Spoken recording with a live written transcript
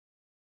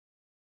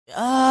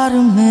प्यार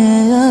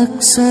में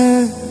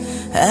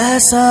अक्सर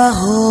ऐसा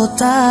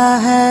होता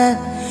है,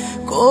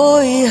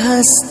 कोई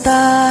हंसता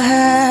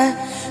है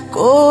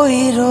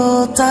कोई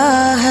रोता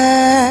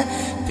है।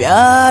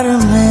 प्यार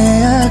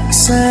में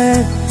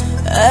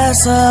अक्सर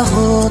ऐसा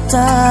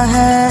होता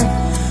है,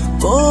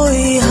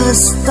 कोई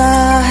हंसता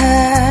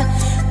है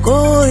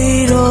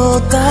कोई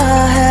रोता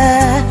है।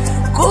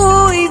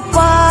 कोई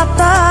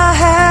पाता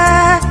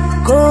है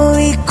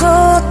कोई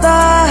खोता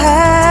है,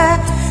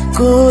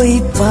 कोई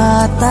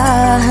पाता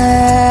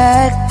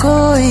है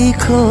कोई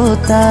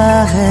खोता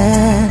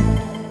है।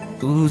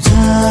 तू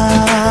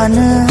जान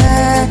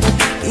है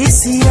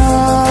किसी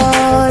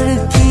और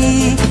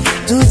की,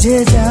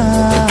 तुझे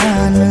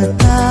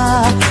जानता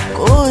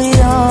कोई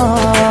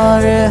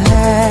और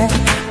है।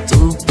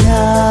 तू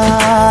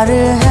प्यार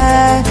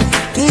है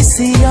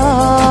किसी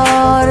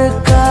और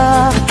का,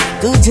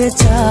 तुझे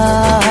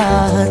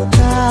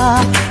चाहता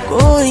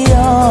कोई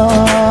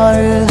और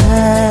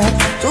है।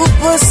 तू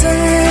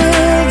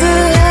पसंद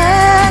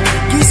है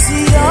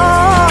किसी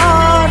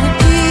और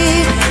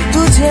की,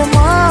 तुझे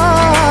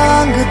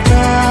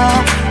मांगता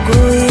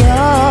कोई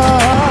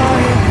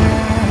और है।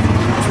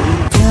 तू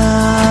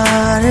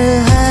प्यार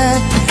है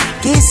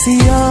किसी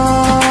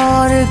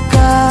और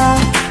का,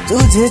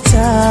 तुझे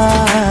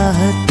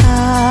चाहता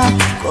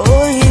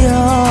कोई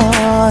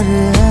और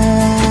है।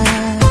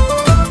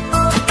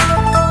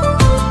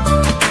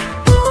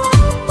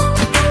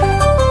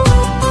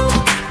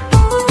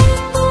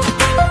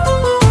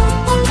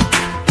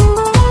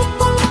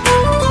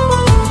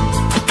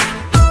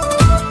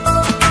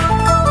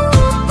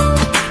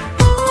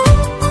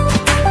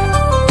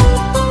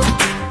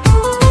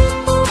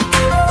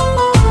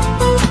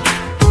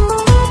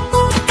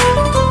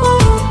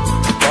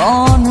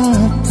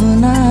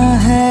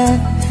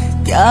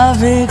 क्या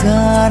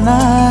बेगाना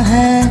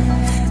है,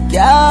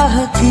 क्या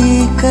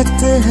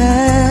हकीकत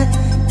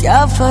है, क्या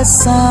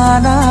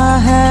फसाना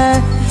है।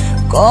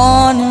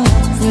 कौन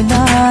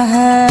अपना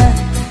है,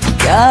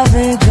 क्या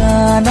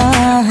बेगाना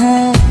है,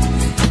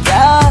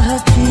 क्या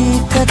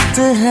हकीकत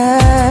है,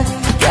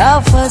 क्या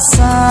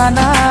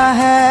फसाना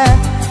है।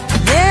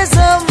 ये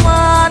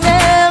ज़माने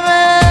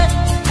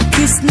में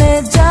किसने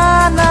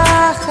जाना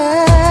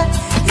है,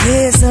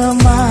 ये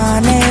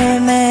ज़माने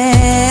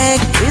में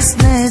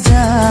किसने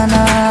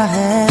जाना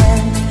है।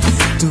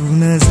 तू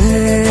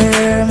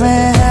नजर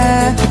में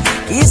है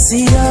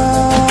किसी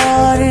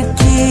और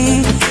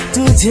की,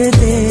 तुझे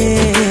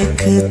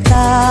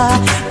देखता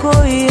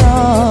कोई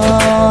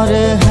और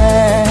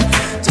है।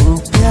 तू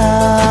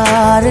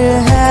प्यार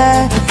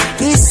है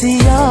किसी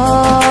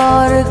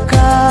और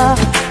का,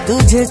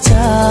 तुझे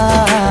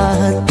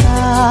चाहता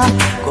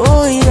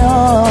कोई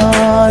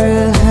और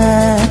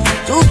है।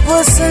 तू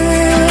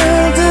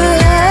पसंद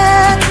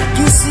है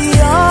किसी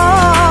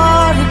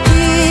और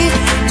की,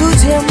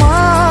 तुझे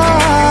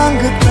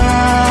मांगता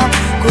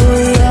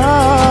कोई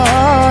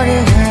और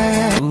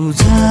है। तू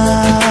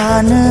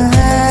जान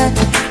है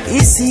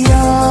किसी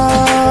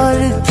और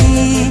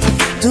की,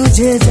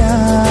 तुझे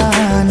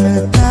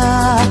जानता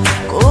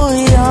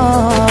कोई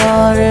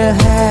और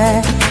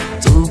है।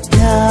 तू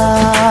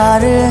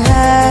प्यार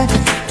है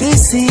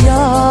किसी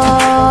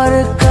और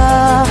का,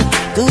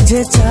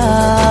 तुझे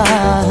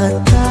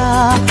चाहता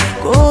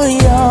कोई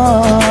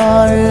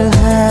और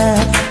है।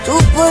 तू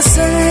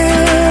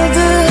पसंद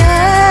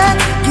है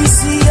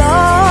किसी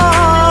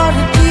और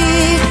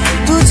की,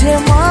 तुझे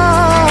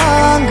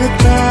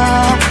मांगता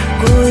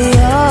कोई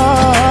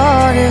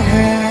और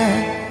है।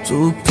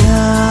 तू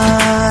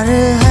प्यार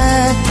है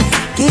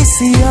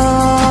किसी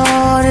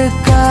और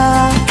का,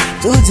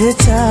 तुझे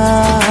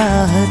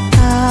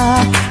चाहता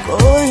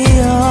कोई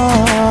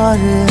और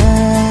है।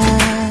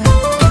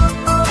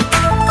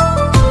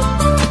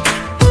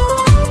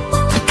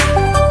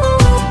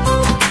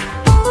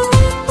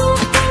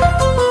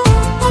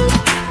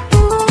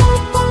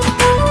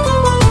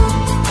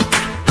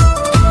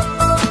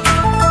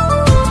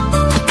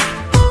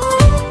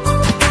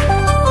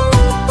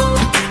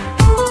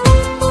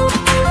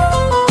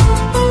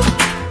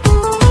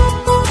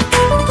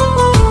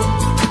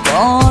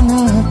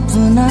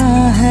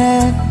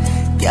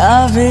 क्या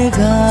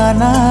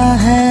बेगाना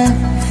है,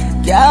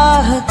 क्या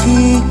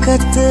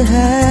हकीकत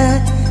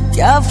है,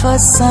 क्या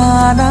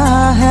फसाना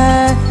है।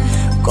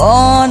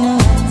 कौन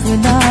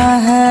अपना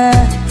है,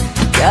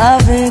 क्या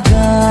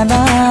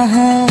बेगाना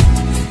है,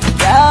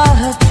 क्या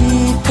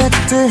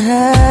हकीकत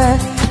है,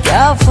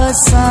 क्या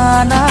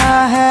फसाना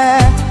है।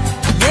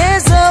 ये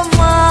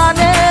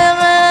ज़माने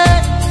में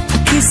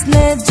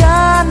किसने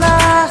जाना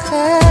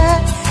है,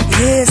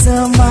 ये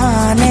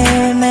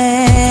ज़माने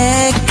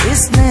में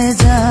किसने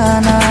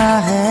जाना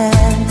है।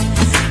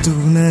 तू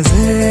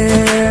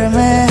नजर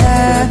में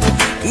है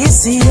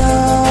किसी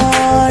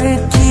और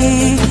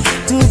की,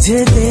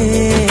 तुझे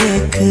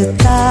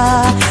देखता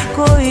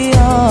कोई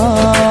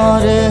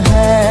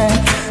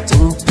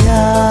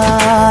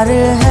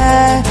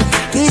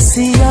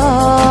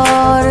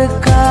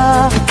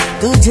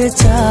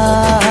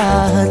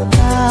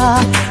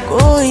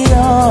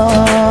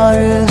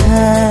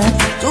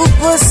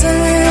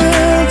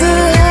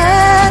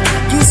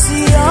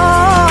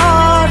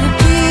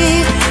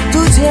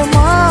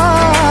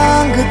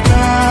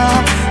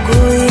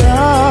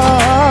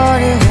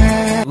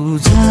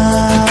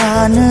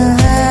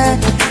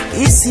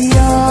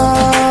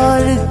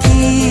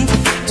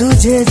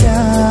तुझे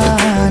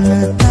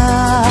जानता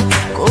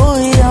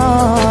कोई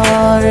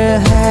और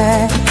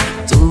है,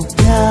 तू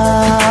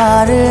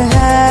प्यार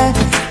है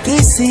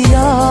किसी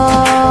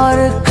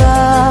और का,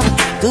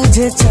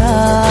 तुझे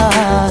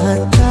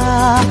चाहता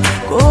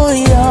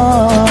कोई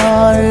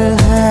और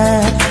है,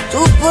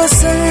 तू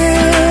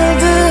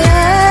पसंद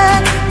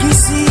है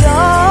किसी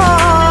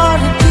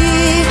और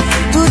की,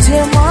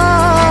 तुझे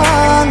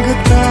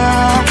मांगता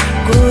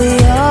कोई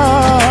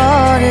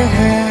और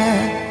है,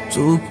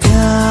 तू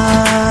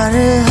प्यार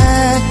है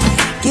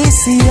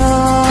किसी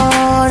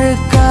और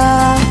का,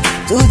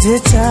 तुझे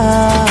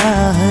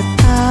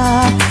चाहता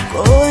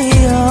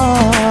कोई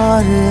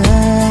और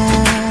है।